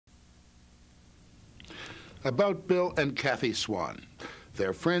About Bill and Kathy Swan.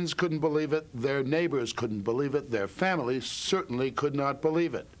 Their friends couldn't believe it, their neighbors couldn't believe it, their families certainly could not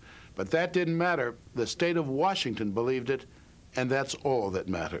believe it. But that didn't matter. The state of Washington believed it, and that's all that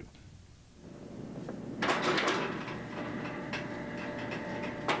mattered.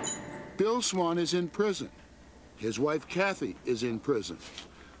 Bill Swan is in prison. His wife, Kathy, is in prison.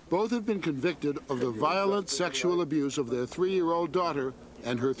 Both have been convicted of the violent sexual abuse of their 3-year-old daughter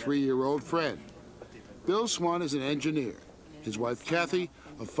and her 3-year-old friend. Bill Swan is an engineer. His wife, Kathy,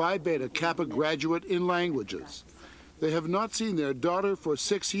 a Phi Beta Kappa graduate in languages. They have not seen their daughter for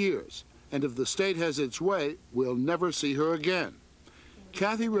 6 years, and if the state has its way, will never see her again.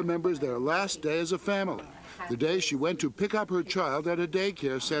 Kathy remembers their last day as a family, the day she went to pick up her child at a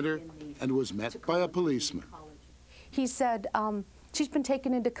daycare center and was met by a policeman. He said, she's been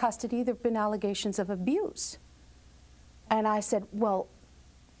taken into custody. There have been allegations of abuse. And I said, well,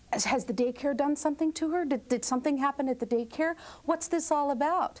 has the daycare done something to her? Did something happen at the daycare? What's this all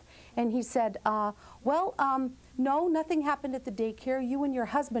about? And he said, no, nothing happened at the daycare. You and your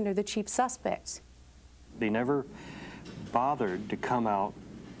husband are the chief suspects. They never bothered to come out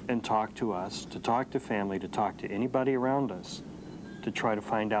and talk to us, to talk to family, to talk to anybody around us, to try to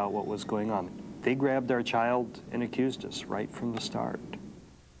find out what was going on. They grabbed our child and accused us right from the start.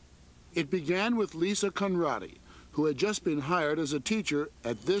 It began with Lisa Conradi, who had just been hired as a teacher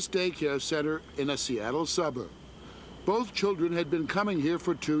at this daycare center in a Seattle suburb. Both children had been coming here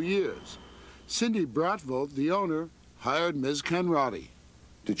for 2 years. Cindy Bratvold, the owner, hired Ms. Conradi.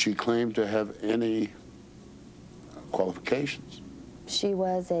 Did she claim to have any qualifications? She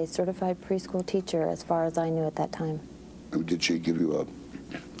was a certified preschool teacher as far as I knew at that time. Did she give you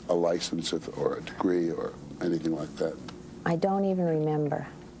a license or a degree or anything like that? I don't even remember.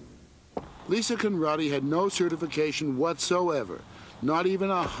 Lisa Conradi had no certification whatsoever, not even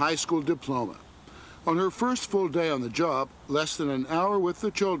a high school diploma. On her first full day on the job, less than an hour with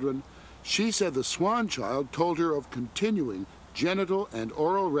the children, she said the Swan child told her of continuing genital and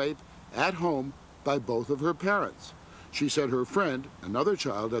oral rape at home by both of her parents. She said her friend, another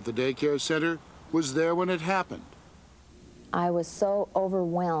child at the daycare center, was there when it happened. I was so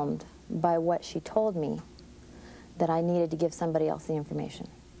overwhelmed by what she told me that I needed to give somebody else the information.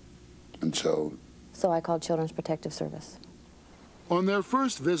 And so? So I called Children's Protective Service. On their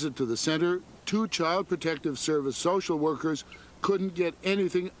first visit to the center, 2 Child Protective Service social workers couldn't get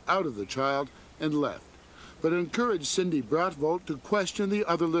anything out of the child and left, but encouraged Cindy Bratvold to question the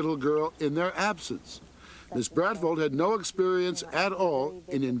other little girl in their absence. Ms. Bratvold had no experience at all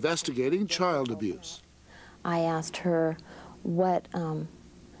in investigating child abuse. I asked her, when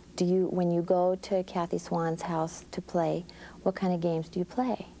you go to Kathy Swan's house to play, what kind of games do you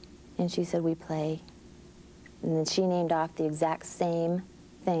play? And she said, we play. And then she named off the exact same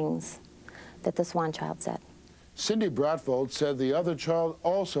things that the Swan child said. Cindy Bratvold said the other child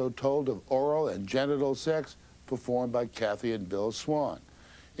also told of oral and genital sex performed by Kathy and Bill Swan,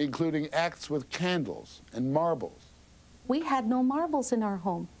 including acts with candles and marbles. We had no marbles in our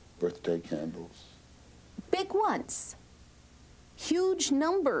home. Birthday candles. Big ones. Huge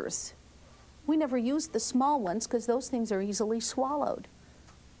numbers. We never used the small ones because those things are easily swallowed.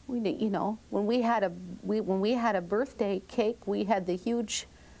 When we had a birthday cake, we had the huge,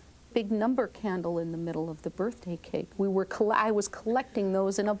 big number candle in the middle of the birthday cake. I was collecting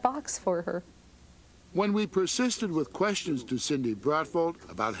those in a box for her. When we persisted with questions to Cindy Bratvold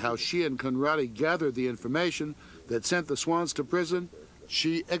about how she and Conradi gathered the information that sent the Swans to prison,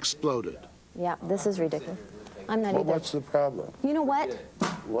 she exploded. Yeah, this is ridiculous. I'm not either. What's the problem? You know what?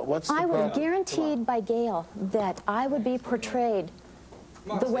 What's the problem? I was guaranteed by Gail that I would be portrayed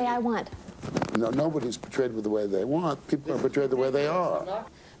the way I want. No, nobody's portrayed with the way they want. People are portrayed the way they are.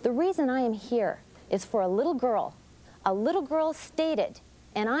 The reason I am here is for a little girl. A little girl stated,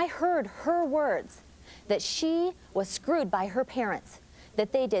 and I heard her words, that she was screwed by her parents,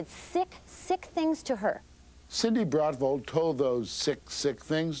 that they did sick, sick things to her. Cindy Bratvold told those sick, sick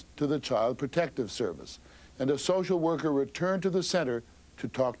things to the Child Protective Service, and a social worker returned to the center to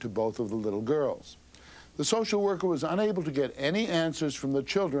talk to both of the little girls. The social worker was unable to get any answers from the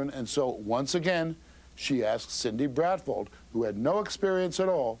children, and so once again, she asked Cindy Bratvold, who had no experience at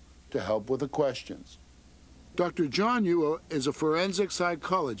all, to help with the questions. Dr. John Ewell is a forensic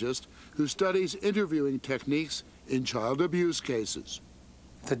psychologist who studies interviewing techniques in child abuse cases.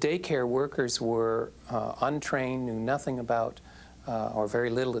 The daycare workers were untrained, knew nothing about, or very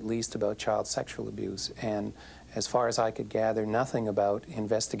little at least, about child sexual abuse, and as far as I could gather, nothing about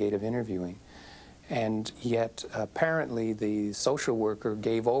investigative interviewing. And yet, apparently, the social worker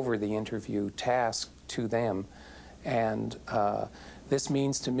gave over the interview task to them, and This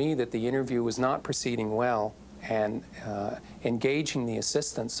means to me that the interview was not proceeding well, and engaging the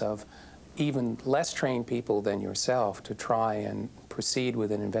assistance of even less trained people than yourself to try and proceed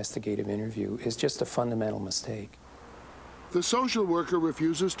with an investigative interview is just a fundamental mistake. The social worker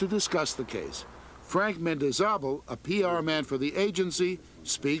refuses to discuss the case. Frank Mendizabal, a PR man for the agency,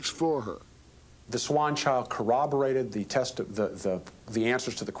 speaks for her. The Swan child corroborated the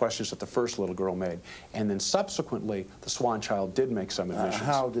answers to the questions that the first little girl made, and then subsequently the Swan child did make some admissions.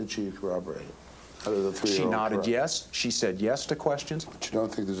 How did she corroborate it? How did the 3-year-old She nodded corroborate? yes. She said yes to questions. But you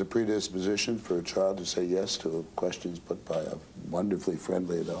don't think there's a predisposition for a child to say yes to questions put by a wonderfully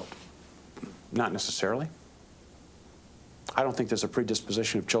friendly adult? Not necessarily. I don't think there's a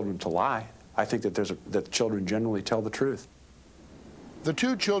predisposition of children to lie. I think that that children generally tell the truth. The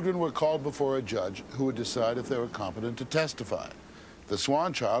 2 children were called before a judge who would decide if they were competent to testify. The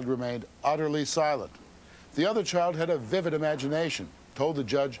Swan child remained utterly silent. The other child had a vivid imagination, told the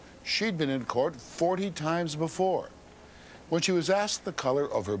judge she'd been in court 40 times before. When she was asked the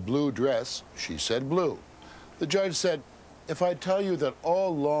color of her blue dress, she said blue. The judge said, "If I tell you that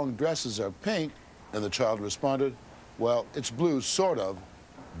all long dresses are pink," and the child responded, "Well, it's blue sort of,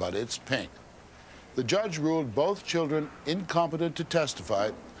 but it's pink." The judge ruled both children incompetent to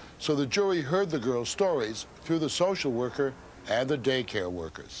testify, so the jury heard the girls' stories through the social worker and the daycare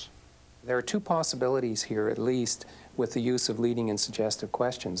workers. There are 2 possibilities here, at least, with the use of leading and suggestive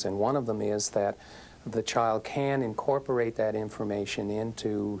questions, and one of them is that the child can incorporate that information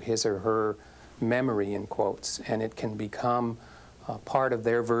into his or her memory, in quotes, and it can become part of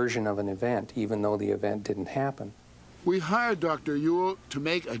their version of an event, even though the event didn't happen. We hired Dr. Ewell to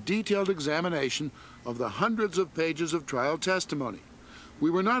make a detailed examination of the hundreds of pages of trial testimony.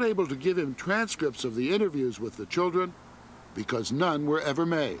 We were not able to give him transcripts of the interviews with the children because none were ever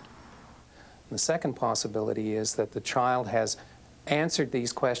made. The second possibility is that the child has answered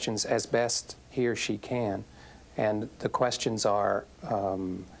these questions as best he or she can, and the questions are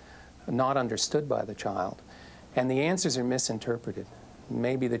not understood by the child, and the answers are misinterpreted.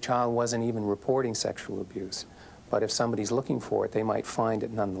 Maybe the child wasn't even reporting sexual abuse, but if somebody's looking for it, they might find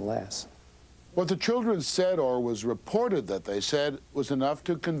it nonetheless. What the children said, or was reported that they said, was enough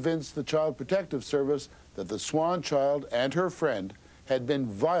to convince the Child Protective Service that the Swan child and her friend had been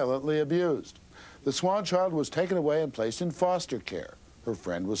violently abused. The Swan child was taken away and placed in foster care. Her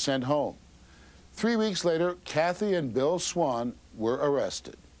friend was sent home. 3 weeks later, Kathy and Bill Swan were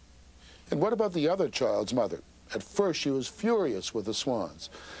arrested. And what about the other child's mother? At first, she was furious with the Swans,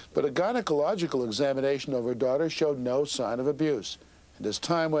 but a gynecological examination of her daughter showed no sign of abuse. And as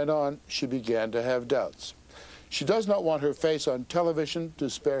time went on, she began to have doubts. She does not want her face on television to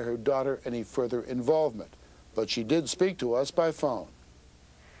spare her daughter any further involvement, but she did speak to us by phone.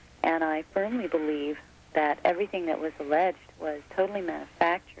 And I firmly believe that everything that was alleged was totally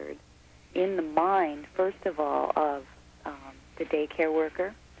manufactured in the mind, first of all, of the daycare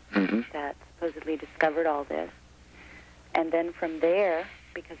worker that supposedly discovered all this. And then from there,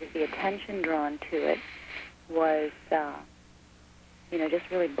 because of the attention drawn to it, was, just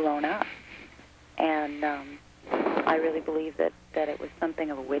really blown up. And I really believe that it was something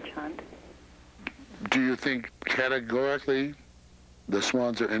of a witch hunt. Do you think categorically the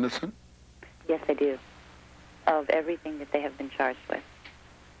Swans are innocent? Yes, I do, of everything that they have been charged with.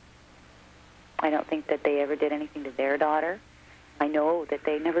 I don't think that they ever did anything to their daughter. I know that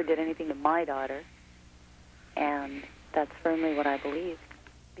they never did anything to my daughter, and that's firmly what I believe.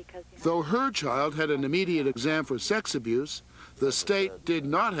 Because, Though her child had an immediate exam for sex abuse, the state did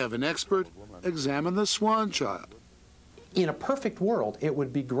not have an expert examine the Swan child. In a perfect world, it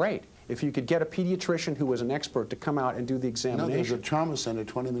would be great if you could get a pediatrician who was an expert to come out and do the No, examination. there's a trauma center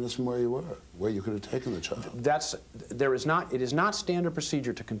 20 minutes from where you were, where you could have taken the child. It is not standard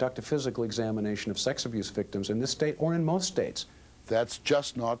procedure to conduct a physical examination of sex abuse victims in this state or in most states. That's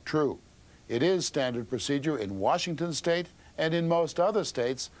just not true. It is standard procedure in Washington state and in most other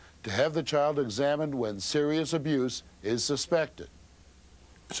states to have the child examined when serious abuse is suspected.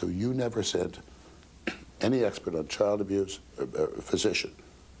 So you never sent any expert on child abuse, physician,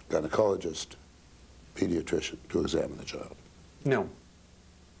 gynecologist, pediatrician, to examine the child? No.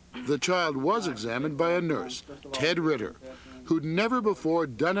 The child was examined by a nurse, Ted Ritter, who'd never before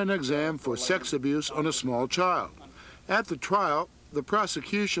done an exam for sex abuse on a small child. At the trial, the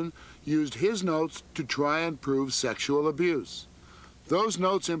prosecution used his notes to try and prove sexual abuse. Those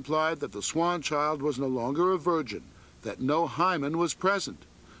notes implied that the Swan child was no longer a virgin, that no hymen was present.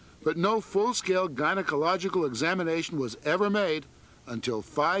 But no full-scale gynecological examination was ever made until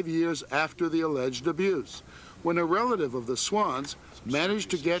 5 years after the alleged abuse, when a relative of the Swans managed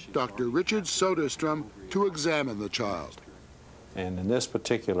to get Dr. Richard Soderstrom to examine the child. And in this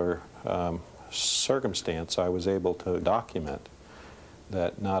particular circumstance, I was able to document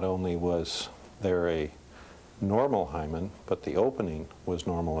that not only was there a normal hymen, but the opening was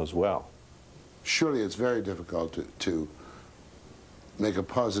normal as well. Surely it's very difficult to make a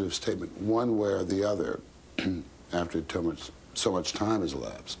positive statement one way or the other after so much time has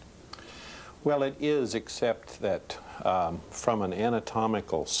elapsed. Well, it is, except that from an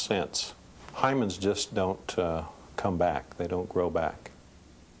anatomical sense, hymens just don't come back. They don't grow back.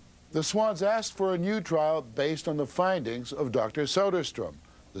 The Swans asked for a new trial based on the findings of Dr. Soderstrom.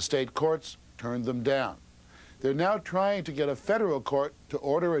 The state courts turned them down. They're now trying to get a federal court to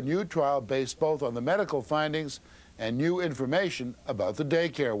order a new trial based both on the medical findings and new information about the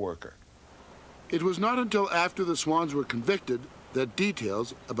daycare worker. It was not until after the Swans were convicted that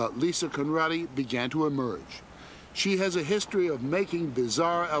details about Lisa Conradi began to emerge. She has a history of making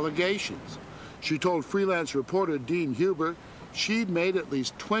bizarre allegations. She told freelance reporter Dean Huber she'd made at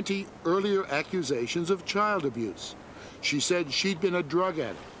least 20 earlier accusations of child abuse. She said she'd been a drug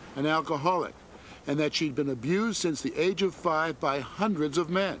addict, an alcoholic, and that she'd been abused since the age of 5 by hundreds of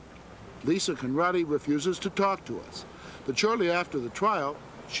men. Lisa Conradi refuses to talk to us, but shortly after the trial,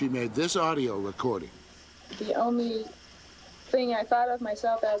 she made this audio recording. The only thing I thought of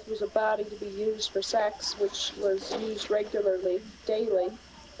myself as was a body to be used for sex, which was used regularly, daily.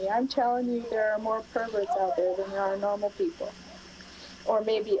 I'm telling you, there are more perverts out there than there are normal people. Or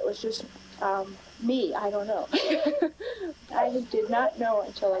maybe it was just me, I don't know. I did not know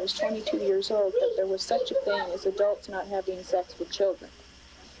until I was 22 years old that there was such a thing as adults not having sex with children.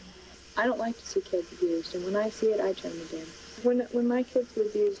 I don't like to see kids abused, and when I see it, I turn them down. When my kids were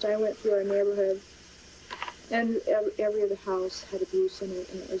abused, I went through our neighborhood, and every other house had abuse in it,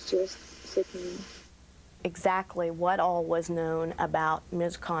 and it was just sickening. Exactly what all was known about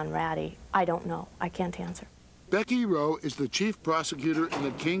Ms. Conradi, I don't know. I can't answer. Becky Rowe is the chief prosecutor in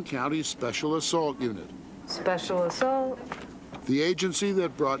the King County Special Assault Unit. Special Assault. The agency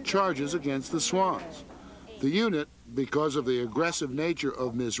that brought charges against the Swans. The unit, because of the aggressive nature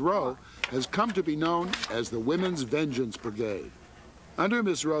of Ms. Rowe, has come to be known as the Women's Vengeance Brigade. Under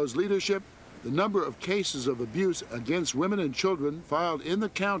Ms. Rowe's leadership, the number of cases of abuse against women and children filed in the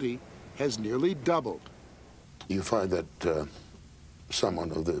county has nearly doubled. You find that someone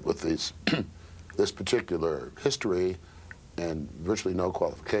with this particular history and virtually no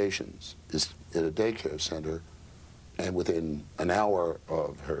qualifications is at a daycare center, and within an hour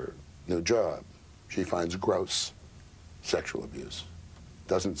of her new job, she finds gross sexual abuse.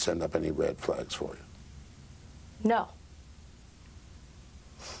 Doesn't send up any red flags for you? No.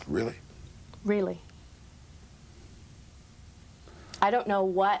 Really? Really. I don't know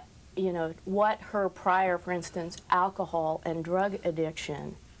what, what her prior, for instance, alcohol and drug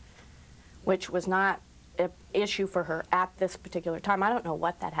addiction, which was not an issue for her at this particular time. I don't know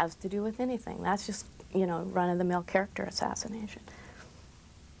what that has to do with anything. That's just, run-of-the-mill character assassination.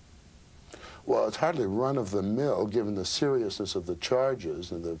 Well, it's hardly run-of-the-mill given the seriousness of the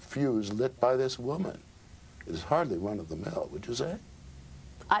charges and the fuse lit by this woman. It is hardly run-of-the-mill, would you say?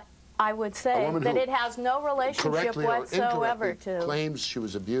 I would say that it has no relationship whatsoever to... claims she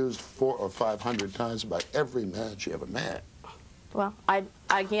was abused 400 or 500 times by every man she ever met. Well,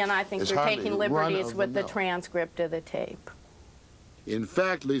 again, I think they're taking liberties with the transcript of the tape. In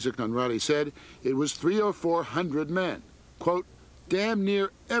fact, Lisa Conradi said it was 300 or 400 men. Quote, damn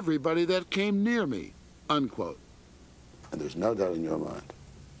near everybody that came near me, unquote. And there's no doubt in your mind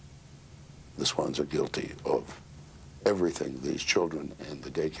the Swans are guilty of everything these children and the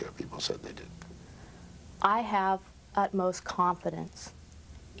daycare people said they did. I have utmost confidence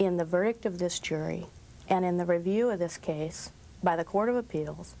in the verdict of this jury and in the review of this case by the Court of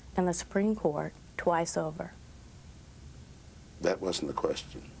Appeals and the Supreme Court twice over. That wasn't the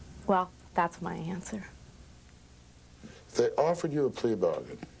question. Well, that's my answer. They offered you a plea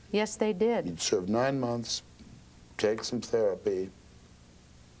bargain. Yes, they did. You'd serve 9 months, take some therapy,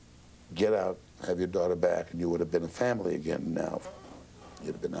 get out, have your daughter back, and you would have been a family again now.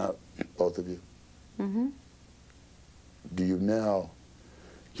 You'd have been out, both of you. Mm-hmm. Do you now,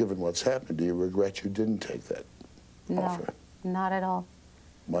 given what's happened, do you regret you didn't take that offer? No, not at all.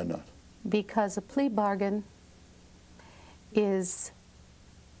 Why not? Because a plea bargain is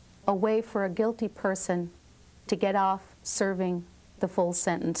a way for a guilty person to get off serving the full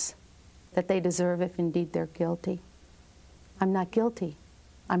sentence that they deserve if indeed they're guilty. I'm not guilty.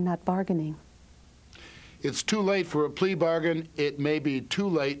 I'm not bargaining. It's too late for a plea bargain. It may be too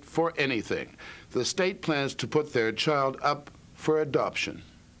late for anything. The state plans to put their child up for adoption.